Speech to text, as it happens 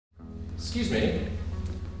Excuse me.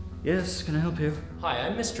 Yes, can I help you? Hi,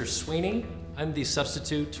 I'm Mr. Sweeney. I'm the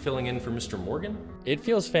substitute filling in for Mr. Morgan. It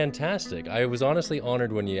feels fantastic. I was honestly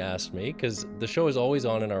honored when you asked me, because the show is always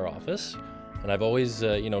on in our office, and I've always,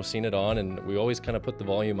 seen it on, and we always kind of put the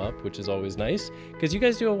volume up, which is always nice, because you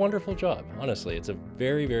guys do a wonderful job. Honestly, it's a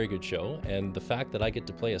very, very good show, and the fact that I get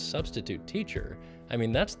to play a substitute teacher, I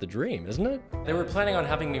mean, that's the dream, isn't it? They were planning on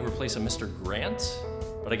having me replace a Mr. Grant,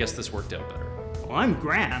 but I guess this worked out better. Well, I'm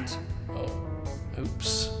Grant. Oh,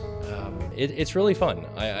 oops. It's really fun.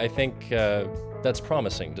 I think that's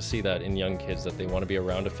promising to see that in young kids, that they want to be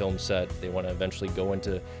around a film set, they want to eventually go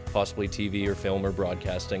into possibly TV or film or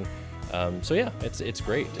broadcasting. So yeah, it's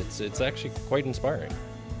great. It's actually quite inspiring.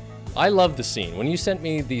 I love the scene. When you sent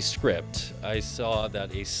me the script, I saw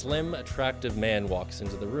that a slim, attractive man walks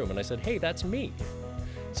into the room, and I said, hey, that's me.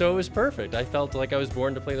 So it was perfect. I felt like I was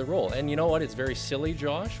born to play the role. And you know what? It's very silly,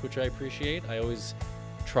 Josh, which I appreciate. I always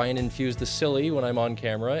try and infuse the silly when I'm on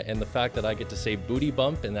camera, and the fact that I get to say booty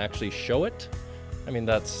bump and actually show it, I mean,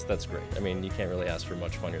 that's great. I mean, you can't really ask for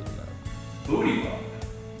much funnier than that. Booty bump.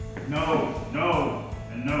 No, no,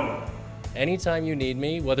 and no. Anytime you need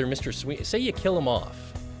me, whether Mr. Sweeney, say you kill him off.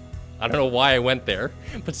 I don't know why I went there,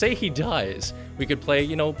 but say he dies. We could play,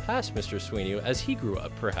 past Mr. Sweeney as he grew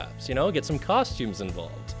up, perhaps, get some costumes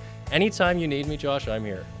involved. Anytime you need me, Josh, I'm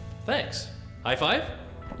here. Thanks. High five?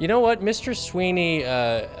 You know what, Mr. Sweeney,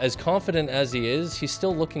 as confident as he is, he's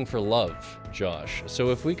still looking for love, Josh. So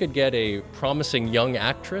if we could get a promising young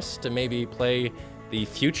actress to maybe play the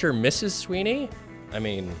future Mrs. Sweeney, I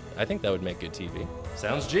mean, I think that would make good TV.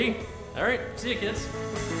 Sounds G. All right, see you, kids.